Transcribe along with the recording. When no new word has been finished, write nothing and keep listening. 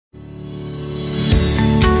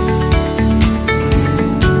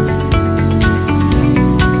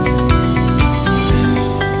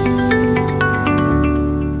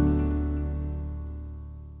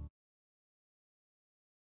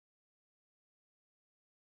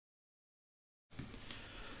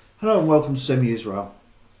Hello and welcome to Semi Israel.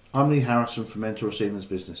 I'm Lee Harrison from Mentor Siemens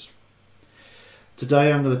Business.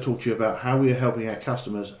 Today I'm going to talk to you about how we are helping our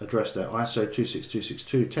customers address their ISO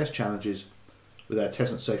 26262 test challenges with our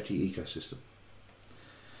Tessent Safety Ecosystem.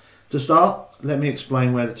 To start, let me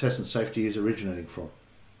explain where the Tessent Safety is originating from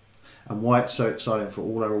and why it's so exciting for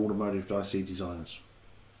all our automotive IC designers.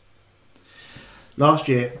 Last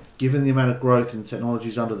year, given the amount of growth in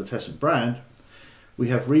technologies under the Tessent brand, we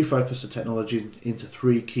have refocused the technology into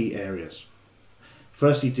three key areas.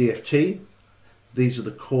 Firstly, DFT. These are the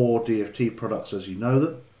core DFT products as you know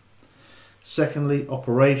them. Secondly,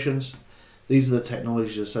 operations. These are the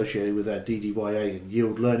technologies associated with our DDYA and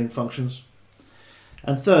yield learning functions.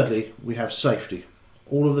 And thirdly, we have safety.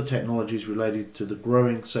 All of the technologies related to the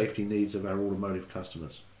growing safety needs of our automotive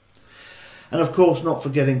customers. And of course, not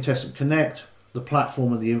forgetting Tessent Connect, the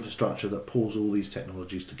platform and the infrastructure that pulls all these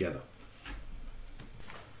technologies together.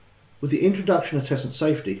 With the introduction of Tessent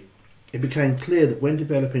Safety, it became clear that when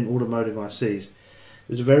developing automotive ICs,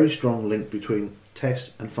 there's a very strong link between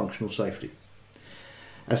test and functional safety,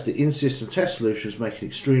 as the in-system test solutions make an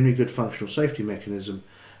extremely good functional safety mechanism,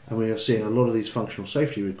 and we are seeing a lot of these functional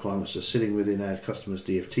safety requirements are sitting within our customers'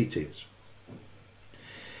 DFT teams.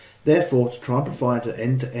 Therefore, to try and provide an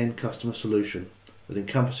end-to-end customer solution that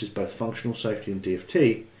encompasses both functional safety and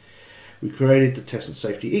DFT, we created the Tessent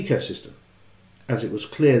Safety Ecosystem, as it was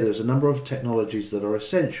clear there's a number of technologies that are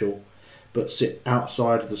essential but sit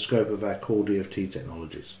outside of the scope of our core DFT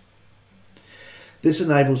technologies. This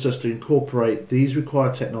enables us to incorporate these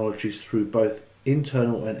required technologies through both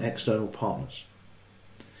internal and external partners.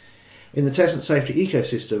 In the Tessent Safety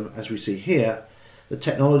Ecosystem, as we see here, the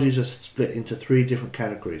technologies are split into three different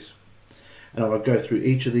categories, and I will go through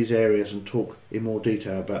each of these areas and talk in more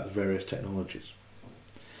detail about the various technologies.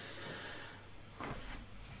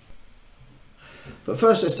 But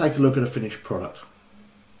first, let's take a look at a finished product.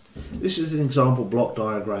 This is an example block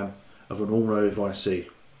diagram of an automotive IC,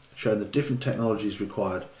 showing the different technologies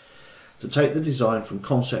required to take the design from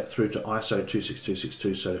concept through to ISO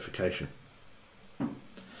 26262 certification.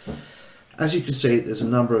 As you can see, there's a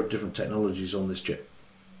number of different technologies on this chip.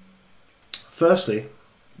 Firstly,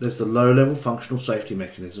 there's the low-level functional safety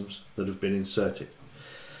mechanisms that have been inserted.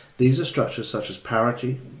 These are structures such as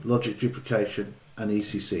parity, logic duplication, and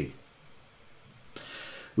ECC.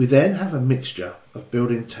 We then have a mixture of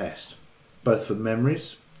built-in test, both for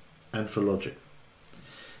memories and for logic.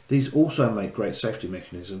 These also make great safety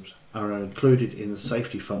mechanisms and are included in the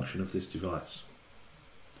safety function of this device.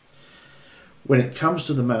 When it comes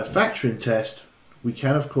to the manufacturing test, we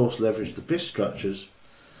can of course leverage the BIS structures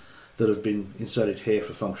that have been inserted here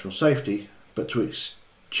for functional safety, but to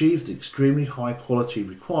achieve the extremely high quality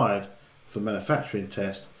required for manufacturing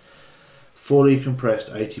test, fully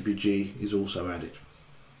compressed ATPG is also added.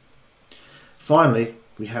 Finally,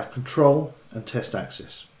 we have control and test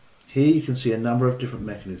access. Here you can see a number of different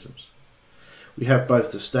mechanisms. We have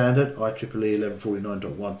both the standard IEEE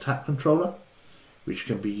 1149.1 tap controller, which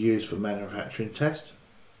can be used for manufacturing test,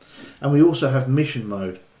 and we also have mission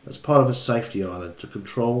mode as part of a safety island to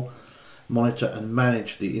control, monitor and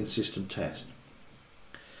manage the in-system test.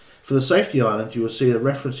 For the safety island, you will see a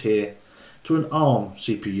reference here to an ARM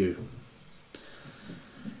CPU,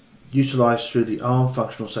 utilised through the ARM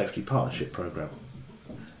Functional Safety Partnership Program.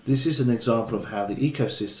 This is an example of how the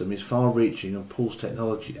ecosystem is far-reaching and pulls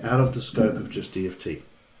technology out of the scope of just DFT.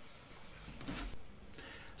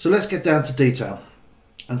 So let's get down to detail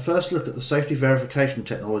and first look at the safety verification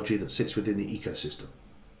technology that sits within the ecosystem.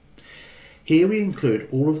 Here we include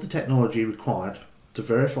all of the technology required to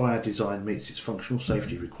verify our design meets its functional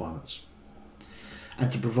safety requirements,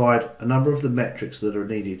 and to provide a number of the metrics that are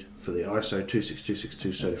needed for the ISO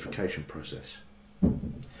 26262 certification process.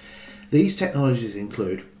 These technologies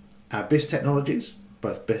include our BIS technologies,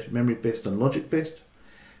 both memory BIS and logic BIS,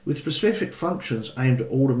 with specific functions aimed at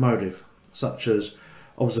automotive, such as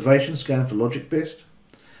observation scan for logic BIS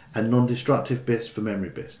and non-destructive BIS for memory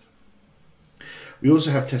BIS. We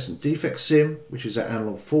also have Tessent Defect Sim, which is our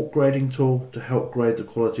analog fault grading tool to help grade the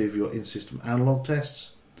quality of your in-system analog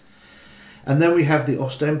tests. And then we have the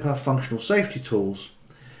Ostemper functional safety tools.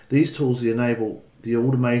 These tools enable the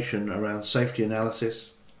automation around safety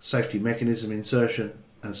analysis, safety mechanism insertion,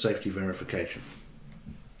 and safety verification.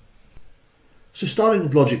 So starting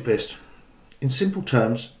with logic BIS. In simple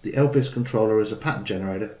terms, the LBIS controller is a pattern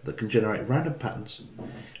generator that can generate random patterns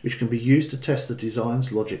which can be used to test the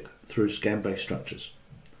design's logic through scan-based structures.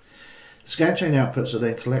 The scan chain outputs are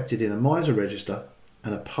then collected in a miser register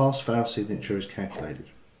and a pass-fail signature is calculated.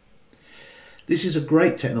 This is a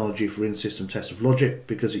great technology for in-system test of logic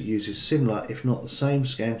because it uses similar, if not the same,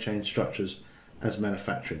 scan chain structures as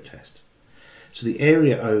manufacturing test. so the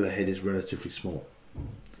area overhead is relatively small.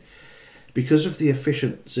 Because of the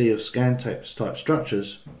efficiency of scan type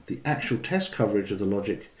structures, the actual test coverage of the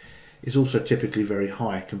logic is also typically very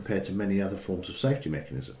high compared to many other forms of safety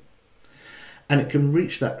mechanism, and it can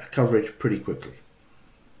reach that coverage pretty quickly.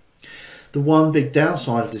 The one big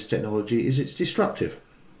downside of this technology is it's destructive.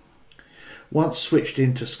 Once switched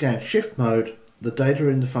into scan shift mode, the data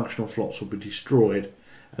in the functional flops will be destroyed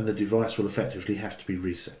and the device will effectively have to be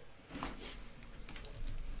reset.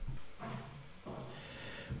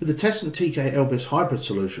 With the Tessent TK LBIS hybrid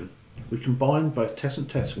solution, we combine both Tessent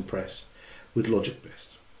Test and Press with Logic BIS.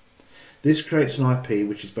 This creates an IP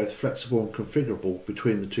which is both flexible and configurable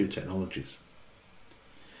between the two technologies.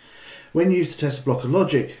 When used to test a block of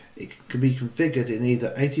logic, it can be configured in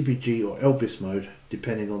either ATPG or LBIS mode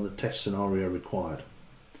depending on the test scenario required.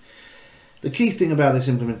 The key thing about this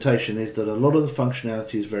implementation is that a lot of the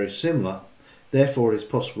functionality is very similar, therefore it is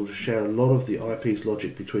possible to share a lot of the IP's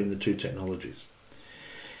logic between the two technologies,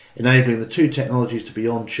 enabling the two technologies to be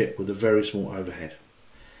on chip with a very small overhead.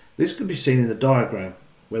 This can be seen in the diagram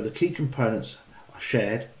where the key components are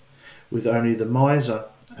shared, with only the miser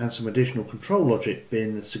and some additional control logic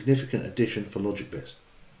being the significant addition for Logic BIS.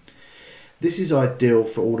 This is ideal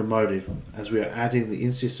for automotive as we are adding the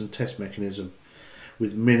in-system test mechanism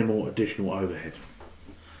with minimal additional overhead.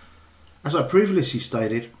 As I previously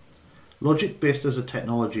stated, Logic BIS as a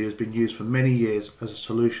technology has been used for many years as a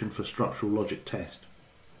solution for structural logic test.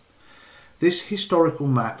 This historical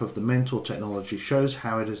map of the Mentor technology shows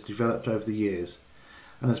how it has developed over the years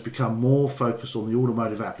and has become more focused on the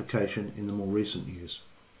automotive application in the more recent years.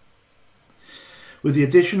 With the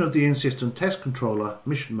addition of the in-system test controller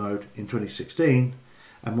mission mode in 2016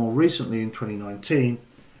 and more recently in 2019,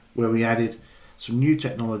 where we added some new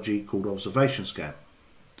technology called observation scan.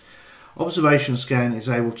 Observation scan is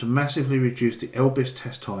able to massively reduce the LBIS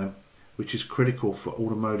test time, which is critical for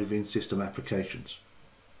automotive in-system applications.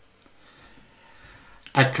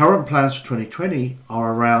 Our current plans for 2020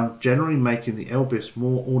 are around generally making the LBIS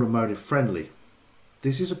more automotive friendly.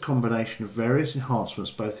 This is a combination of various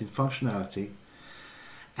enhancements both in functionality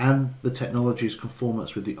and the technology's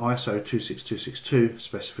conformance with the ISO 26262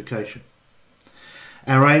 specification.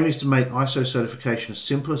 Our aim is to make ISO certification as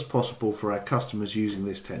simple as possible for our customers using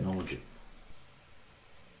this technology.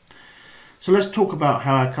 So let's talk about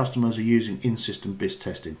how our customers are using in-system BIS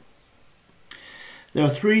testing. There are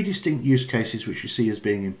three distinct use cases which you see as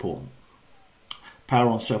being important. Power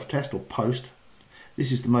on self-test or POST.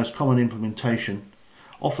 This is the most common implementation,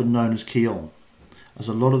 often known as key on, as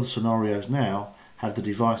a lot of the scenarios now have the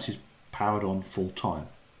devices powered on full time.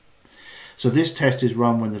 So this test is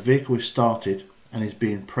run when the vehicle is started and is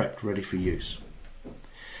being prepped ready for use.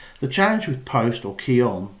 The challenge with POST or key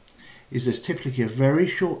on is there's typically a very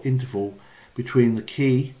short interval between the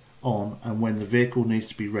key on and when the vehicle needs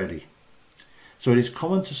to be ready. So it is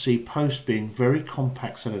common to see POST being a very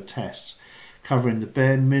compact set of tests covering the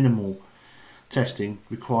bare minimal testing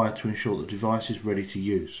required to ensure the device is ready to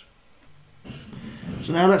use.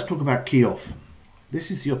 So now let's talk about key off. This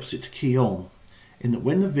is the opposite to key on in that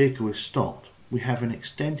when the vehicle is stopped, we have an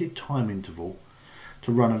extended time interval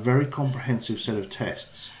to run a very comprehensive set of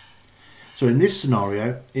tests. So in this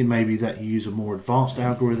scenario, it may be that you use a more advanced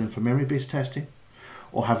algorithm for memory BIS testing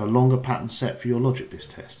or have a longer pattern set for your logic BIS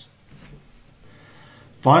tests.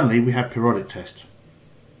 Finally, we have periodic test.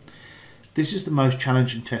 This is the most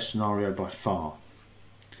challenging test scenario by far.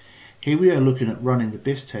 Here we are looking at running the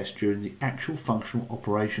BIS test during the actual functional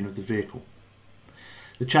operation of the vehicle.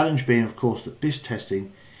 The challenge being, of course, that BIS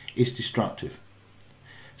testing is destructive.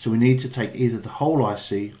 So we need to take either the whole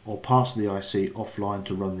IC or parts of the IC offline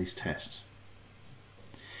to run these tests.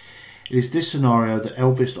 It is this scenario that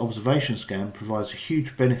LBIS observation scan provides a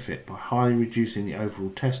huge benefit by highly reducing the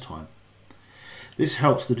overall test time. This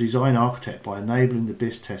helps the design architect by enabling the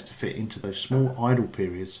BIS test to fit into those small idle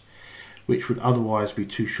periods which would otherwise be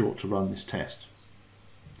too short to run this test.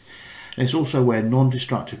 And it's also where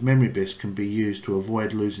non-destructive memory BIS can be used to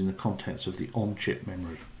avoid losing the contents of the on-chip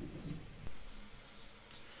memory.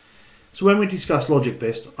 So when we discussed Logic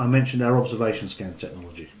BIS, I mentioned our observation scan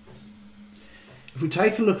technology. If we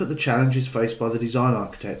take a look at the challenges faced by the design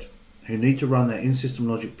architect who need to run their in-system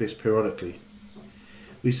Logic BIS periodically,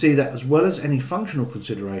 we see that as well as any functional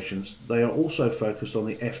considerations, they are also focused on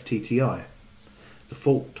the FTTI, the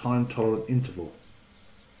fault time tolerant interval.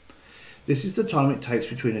 This is the time it takes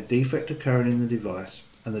between a defect occurring in the device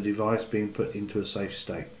and the device being put into a safe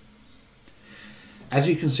state. As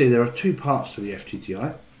you can see, there are two parts to the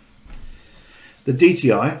FTTI. The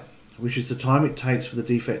DTI, which is the time it takes for the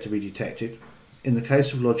defect to be detected. In the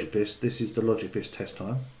case of Logic BIS, this is the Logic BIS test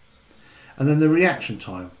time. And then the reaction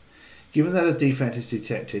time. Given that a defect is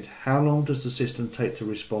detected, how long does the system take to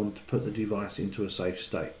respond to put the device into a safe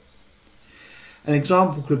state? An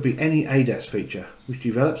example could be any ADAS feature which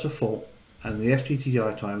develops a fault, and the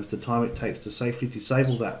FTTI time is the time it takes to safely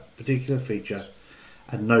disable that particular feature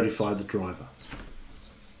and notify the driver.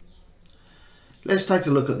 Let's take a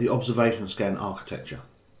look at the observation scan architecture.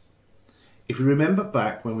 If you remember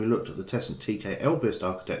back when we looked at the Tessent TK LBIST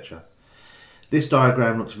architecture, this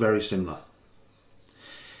diagram looks very similar.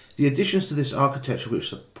 The additions to this architecture which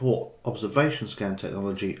support observation scan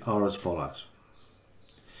technology are as follows.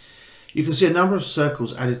 You can see a number of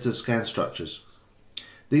circles added to the scan structures.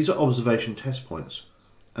 These are observation test points,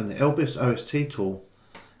 and the LBIST OST tool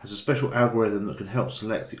has a special algorithm that can help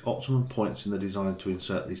select the optimum points in the design to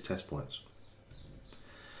insert these test points.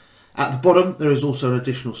 At the bottom there is also an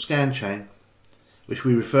additional scan chain which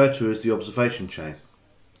we refer to as the observation chain.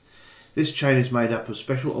 This chain is made up of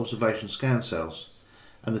special observation scan cells,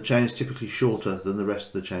 and the chain is typically shorter than the rest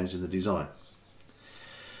of the chains in the design.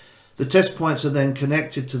 The test points are then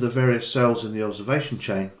connected to the various cells in the observation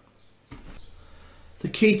chain. The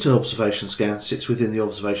key to observation scan sits within the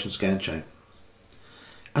observation scan chain.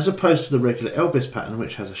 As opposed to the regular LBIST pattern,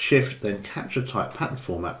 which has a shift then capture type pattern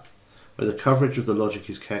format, where the coverage of the logic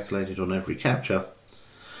is calculated on every capture,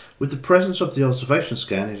 with the presence of the observation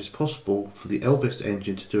scan it is possible for the LBIST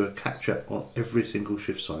engine to do a capture on every single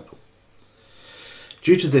shift cycle.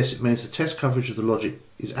 Due to this, it means the test coverage of the logic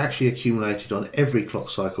is actually accumulated on every clock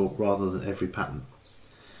cycle rather than every pattern.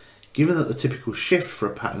 Given that the typical shift for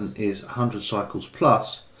a pattern is 100 cycles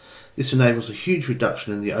plus, this enables a huge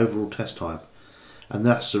reduction in the overall test time, and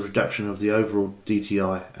that's a reduction of the overall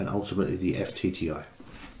DTI and ultimately the FTTI.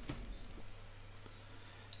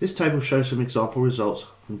 This table shows some example results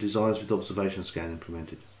from designs with observation scan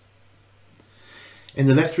implemented. In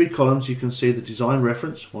the left three columns you can see the design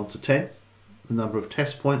reference 1 to 10, the number of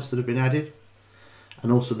test points that have been added,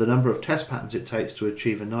 and also the number of test patterns it takes to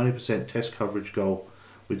achieve a 90% test coverage goal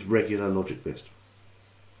with regular logic BIST.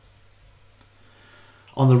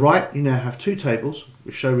 On the right you now have two tables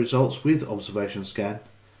which show results with observation scan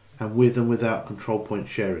and with and without control point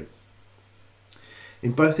sharing.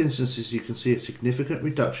 In both instances you can see a significant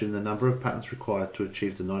reduction in the number of patterns required to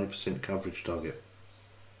achieve the 90% coverage target.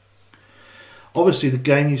 Obviously the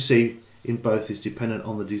gain you see in both is dependent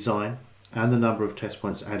on the design and the number of test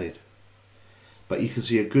points added, but you can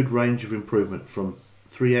see a good range of improvement from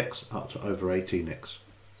 3x up to over 18x.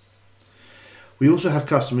 We also have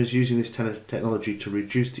customers using this technology to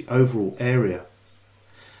reduce the overall area,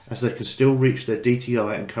 as they can still reach their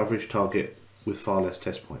DTI and coverage target with far less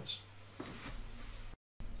test points.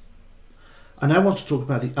 I now want to talk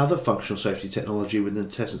about the other functional safety technology within the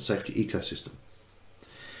Tessent Safety Ecosystem.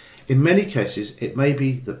 In many cases it may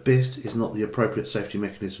be that BIST is not the appropriate safety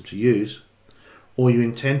mechanism to use, or you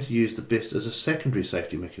intend to use the BIST as a secondary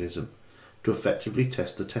safety mechanism to effectively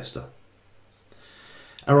test the tester.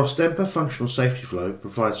 Our Ostemper functional safety flow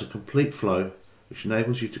provides a complete flow which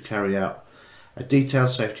enables you to carry out a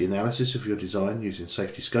detailed safety analysis of your design using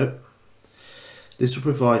Safety Scope. This will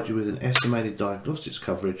provide you with an estimated diagnostics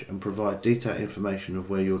coverage and provide detailed information of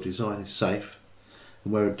where your design is safe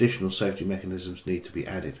and where additional safety mechanisms need to be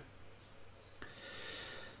added.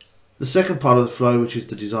 The second part of the flow, which is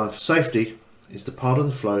the design for safety, is the part of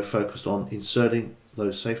the flow focused on inserting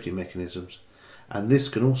those safety mechanisms, and this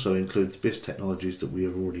can also include the BIST technologies that we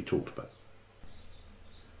have already talked about.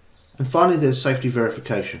 And finally there's safety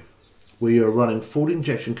verification, where you are running fault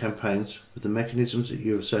injection campaigns with the mechanisms that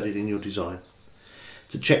you have inserted in your design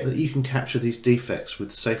to check that you can capture these defects with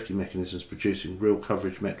the safety mechanisms producing real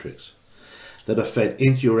coverage metrics that are fed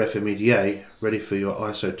into your FMEDA ready for your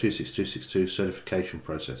ISO 26262 certification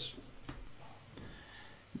process.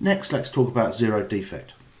 Next, let's talk about zero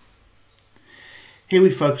defect. Here we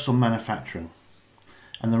focus on manufacturing,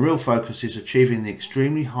 and the real focus is achieving the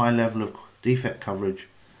extremely high level of defect coverage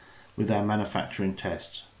with our manufacturing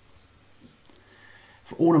tests.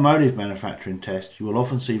 For automotive manufacturing tests, you will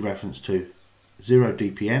often see reference to 0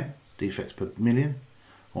 DPM, defects per million,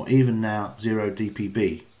 or even now 0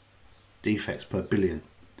 DPB, defects per billion.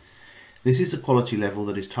 This is the quality level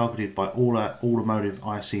that is targeted by all our automotive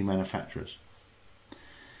IC manufacturers.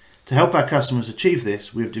 To help our customers achieve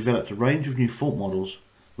this, we have developed a range of new fault models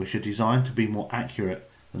which are designed to be more accurate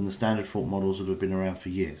than the standard fault models that have been around for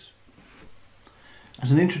years.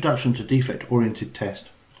 As an introduction to defect-oriented test,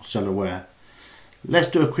 or cell aware, let's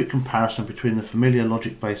do a quick comparison between the familiar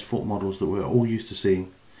logic-based fault models that we're all used to seeing,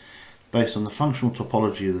 based on the functional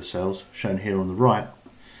topology of the cells, shown here on the right,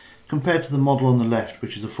 compared to the model on the left,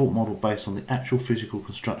 which is a fault model based on the actual physical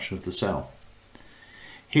construction of the cell.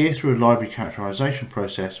 Here, through a library characterization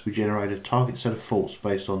process, we generate a target set of faults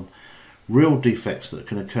based on real defects that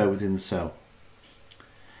can occur within the cell.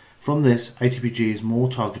 From this, ATPG is more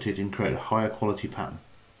targeted and create a higher quality pattern.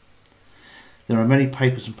 There are many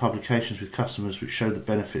papers and publications with customers which show the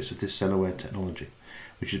benefits of this cell aware technology,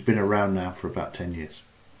 which has been around now for about 10 years.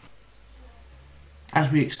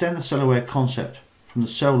 As we extend the cell aware concept from the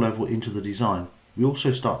cell level into the design, we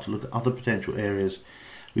also start to look at other potential areas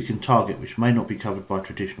we can target which may not be covered by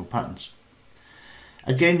traditional patterns.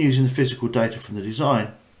 Again, using the physical data from the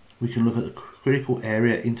design, we can look at the critical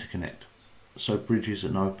area interconnect, so bridges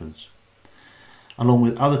and opens, along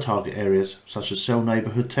with other target areas such as cell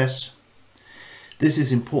neighbourhood tests. This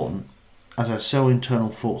is important as our cell internal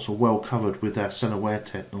faults are well covered with our cell aware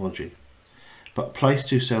technology, but place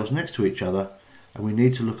two cells next to each other and we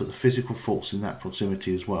need to look at the physical faults in that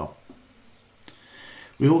proximity as well.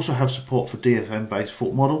 We also have support for DFM based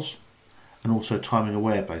fault models and also timing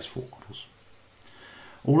aware based fault models.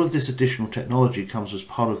 All of this additional technology comes as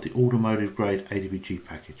part of the automotive grade ATPG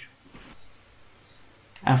package.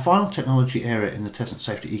 Our final technology area in the Tessent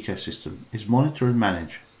Safety Ecosystem is monitor and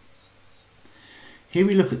manage. Here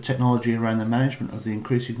we look at technology around the management of the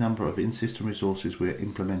increasing number of in-system resources we are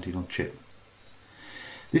implementing on chip.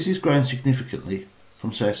 This is growing significantly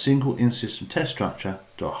from, say, a single in-system test structure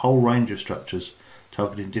to a whole range of structures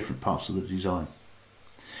targeting different parts of the design.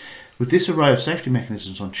 With this array of safety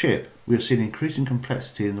mechanisms on chip, we are seeing increasing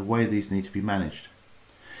complexity in the way these need to be managed.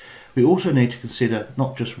 We also need to consider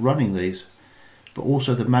not just running these, but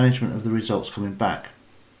also the management of the results coming back.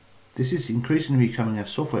 This is increasingly becoming a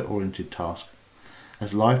software-oriented task,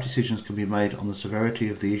 as live decisions can be made on the severity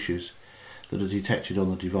of the issues that are detected on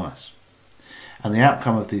the device. And the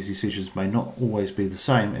outcome of these decisions may not always be the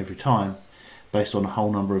same every time, based on a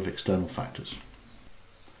whole number of external factors.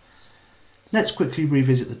 Let's quickly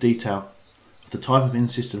revisit the detail of the type of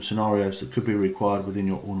in-system scenarios that could be required within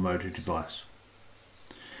your automotive device.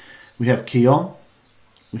 We have key on,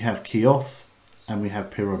 we have key off, and we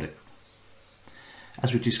have periodic.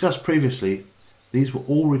 As we discussed previously, these will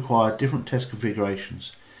all require different test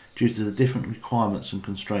configurations due to the different requirements and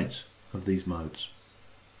constraints of these modes.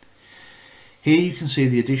 Here you can see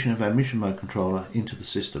the addition of our mission mode controller into the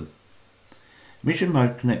system. Mission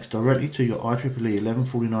mode connects directly to your IEEE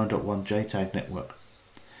 1149.1 JTAG network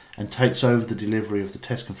and takes over the delivery of the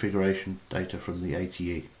test configuration data from the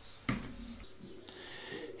ATE.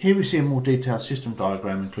 Here we see a more detailed system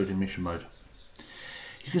diagram including mission mode.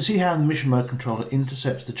 You can see how the mission mode controller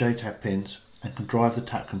intercepts the JTAG pins and can drive the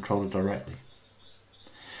TAC controller directly.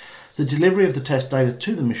 The delivery of the test data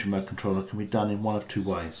to the mission mode controller can be done in one of two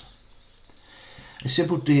ways. A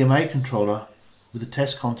simple DMA controller with the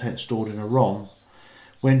test content stored in a ROM.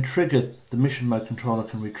 When triggered, the mission mode controller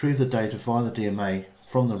can retrieve the data via the DMA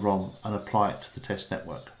from the ROM and apply it to the test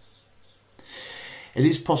network. It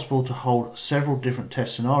is possible to hold several different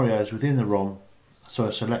test scenarios within the ROM, so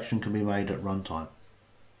a selection can be made at runtime.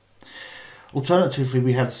 Alternatively,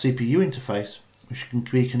 we have the CPU interface, which can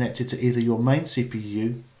be connected to either your main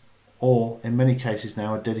CPU or, in many cases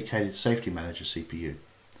now, a dedicated safety manager CPU.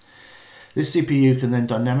 This CPU can then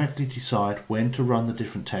dynamically decide when to run the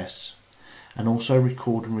different tests and also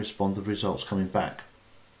record and respond to the results coming back.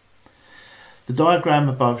 The diagram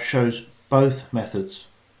above shows both methods,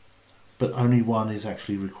 but only one is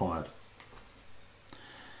actually required.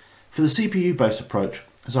 For the CPU-based approach,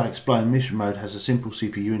 as I explained, mission mode has a simple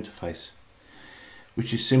CPU interface,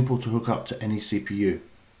 which is simple to hook up to any CPU.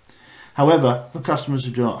 However, for customers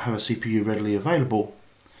who do not have a CPU readily available,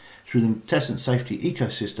 through the Tessent Safety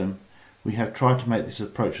Ecosystem, we have tried to make this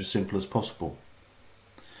approach as simple as possible.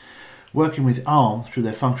 Working with ARM through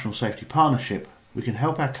their functional safety partnership, we can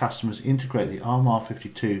help our customers integrate the ARM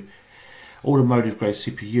R52 automotive grade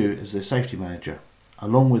CPU as their safety manager,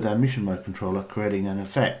 along with our mission mode controller, creating in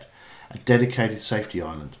effect a dedicated safety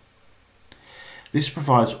island. This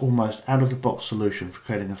provides almost out-of-the-box solution for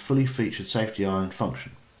creating a fully featured safety island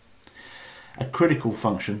function. A critical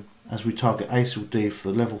function as we target ASIL-D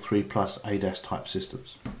for the level 3 plus ADAS type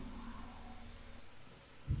systems.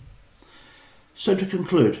 So to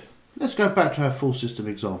conclude, let's go back to our full system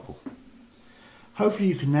example. Hopefully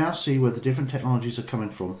you can now see where the different technologies are coming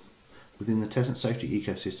from within the Tessent Safety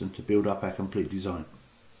Ecosystem to build up our complete design.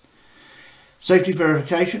 Safety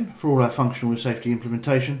verification for all our functional safety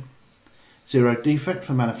implementation, zero defect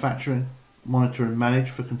for manufacturing, monitor and manage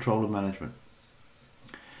for control and management.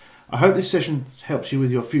 I hope this session helps you with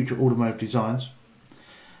your future automotive designs,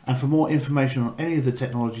 and for more information on any of the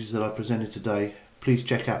technologies that I presented today, please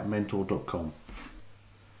check out mentor.com.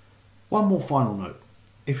 One more final note,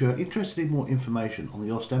 if you are interested in more information on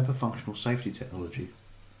the Ostemper functional safety technology,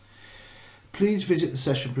 please visit the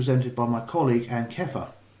session presented by my colleague Anne Keffer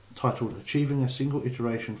titled Achieving a Single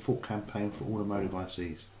Iteration Fault Campaign for Automotive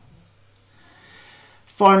ICs.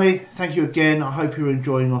 Finally, thank you again. I hope you're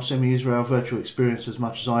enjoying our Semi-Israel virtual experience as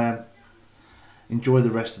much as I am. Enjoy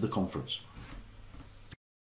the rest of the conference.